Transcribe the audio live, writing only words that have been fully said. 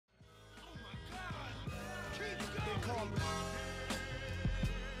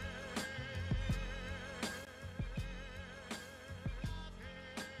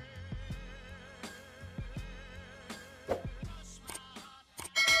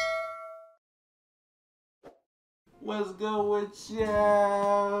What's good with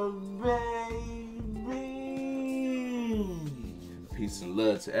ya, baby? Peace and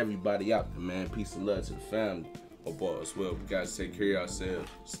love to everybody out there, man. Peace and love to the family. Hope all is well. We gotta take care of ourselves,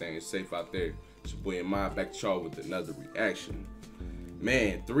 staying safe out there. It's your boy Ahmad back to y'all with another reaction.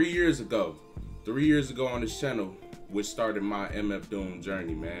 Man, 3 years ago on this channel, which started my MF Doom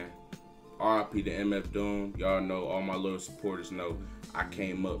journey, man. RIP to MF Doom. Y'all know, all my little supporters know, I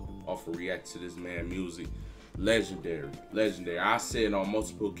came up off of react to this man music. Legendary. I said on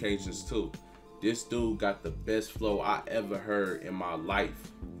multiple occasions too, this dude got the best flow I ever heard in my life.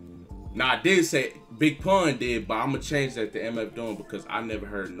 Now I did say Big Pun did, but I'm gonna change that to MF Doom because I never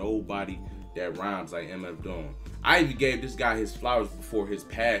heard nobody that rhymes like MF Doom. I even gave this guy his flowers before his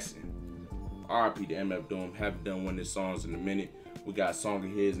passing. RIP to MF Doom. Haven't done one of his songs in a minute. We got a song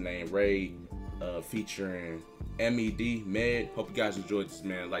of his named Ray, featuring Med. Hope you guys enjoyed this,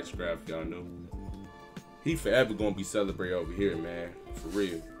 man. Like, subscribe if y'all new. He forever gonna be celebrated over here, man. For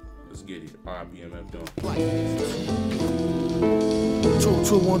real. Let's get it. RIP MF Doom.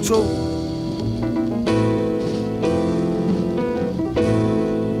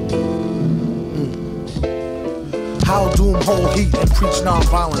 2-2-1-2. How Doom hold heat and preach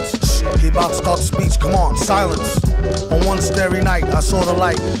non-violence. He about to start the speech, come on, silence. On one starry night, I saw the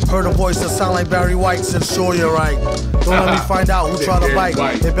light. Heard a voice that sounded like Barry White, said sure you're right. Don't let me find out who tried to bite.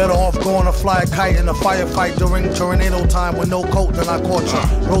 They better off going to fly a kite in a firefight during tornado time with no coat, then I caught you.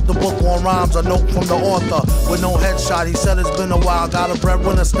 Wrote the book on rhymes, a note from the author with no headshot. He said it's been a while, got a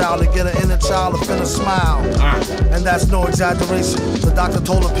breadwinner style to get an inner child to finna smile. And that's no exaggeration. The doctor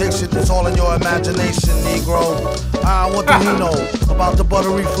told the patient it's all in your imagination, Negro. What do he know about the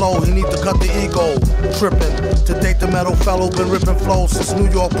buttery flow? He need to cut the ego. Tripping to date the metal fellow, been ripping flows since New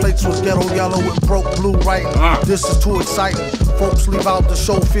York plates was ghetto yellow with broke blue writing. This is too exciting. Folks leave out the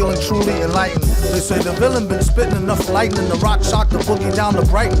show feeling truly enlightened. They say the villain been spitting enough lightning. The rock shock the boogie down to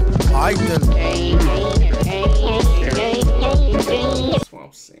Brighton. Alright then. That's what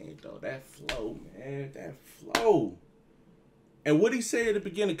I'm saying though. That flow, man. That flow. And what he say at the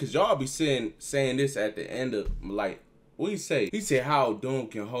beginning, cause y'all be saying this at the end of, like, what he say? He said how Doom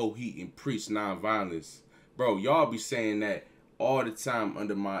can hold heat and preach non-violence. Bro, y'all be saying that all the time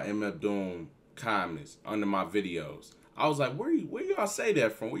under my MF Doom comments, under my videos. I was like, where y'all say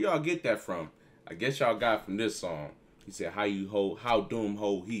that from? Where y'all get that from? I guess y'all got it from this song. He said how Doom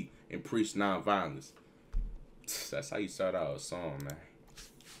hold heat and preach non-violence. That's how you start out a song, man.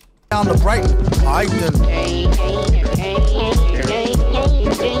 Down to Brighton. Alright then.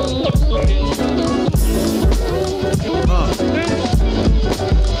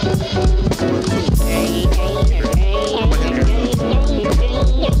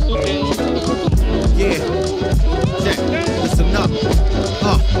 Listen up.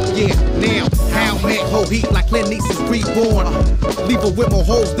 Now, how man hold heat like Clint East's reborn. Leave her with more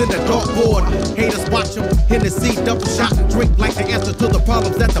holes than a dartboard. Haters watch him in the seat, double shot and drink like the answer to the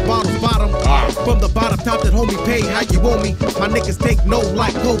problems at the bottom's bottom. From the bottom top that homie pay how you owe me. My niggas take no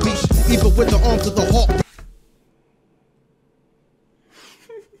like Kobe, even with the arms of the hawk.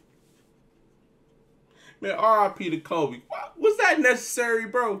 Man, RIP to Kobe. Was that necessary,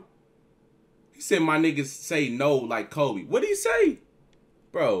 bro? He said my niggas say no like Kobe. What did he say?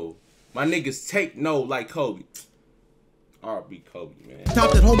 Bro, my niggas take no like Kobe. RIP Kobe, man.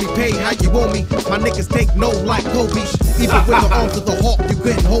 Top that homie pay how you owe me. My niggas take no like Kobe. Even with the arms of the hawk, you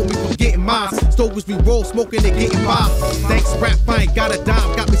couldn't hold me from getting mine. Stoves we roll, smoking and getting by. Thanks rap, I ain't got a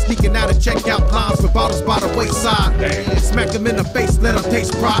dime. Got me sneaking out of checkout lines with bottles by the wayside. Smack them in the face, let them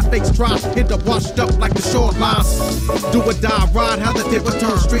taste pride. Fakes try, end up washed up like the shorelines. Do or die, ride how the tip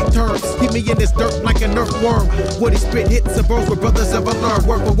turn, street turns. Keep me in this dirt like an earthworm. Woody spit hits and bros where brothers ever learn.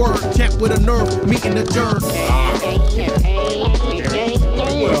 Word for word, champ with a nerve, meeting the germ.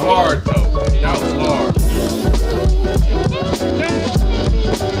 That went hard though. That was hard.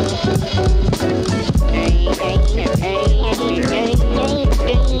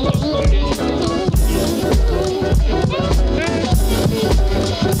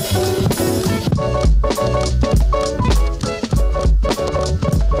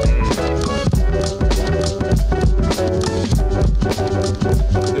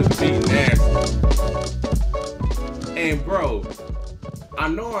 This beat nasty. And bro, I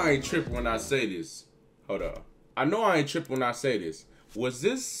know I ain't tripping when I say this. Hold up. I know I ain't tripping when I say this. Was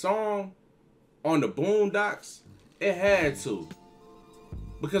this song on the Boondocks? It had to.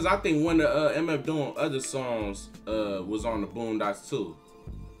 Because I think one of MF Doom other songs was on the Boondocks too.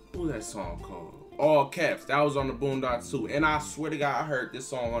 What was that song called? All Caps. That was on the Boondocks too. And I swear to God, I heard this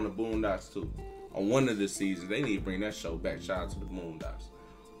song on the Boondocks too. On one of the seasons. They need to bring that show back. Shout out to the Boondocks.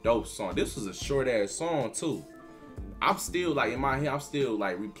 Dope song. This was a short ass song too. I'm still like in my head, I'm still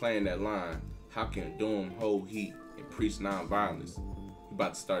like replaying that line. How can Doom hold heat and preach nonviolence? He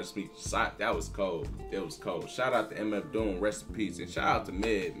about to start speaking. That was cold. It was cold. Shout out to MF Doom, rest in peace, and shout out to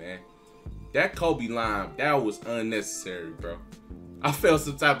Med, man. That Kobe line, that was unnecessary, bro. I felt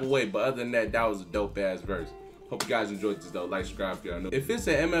some type of way, but other than that, that was a dope ass verse. Hope you guys enjoyed this though. Like, subscribe if y'all know. If it's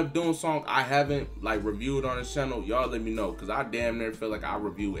an MF Doom song I haven't like reviewed on this channel, y'all let me know, cause I damn near feel like I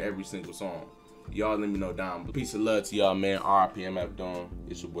review every single song. Y'all let me know down below. Peace of love to y'all, man. RIP MF Doom.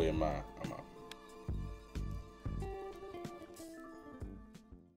 It's your boy Ahmad. I'm out.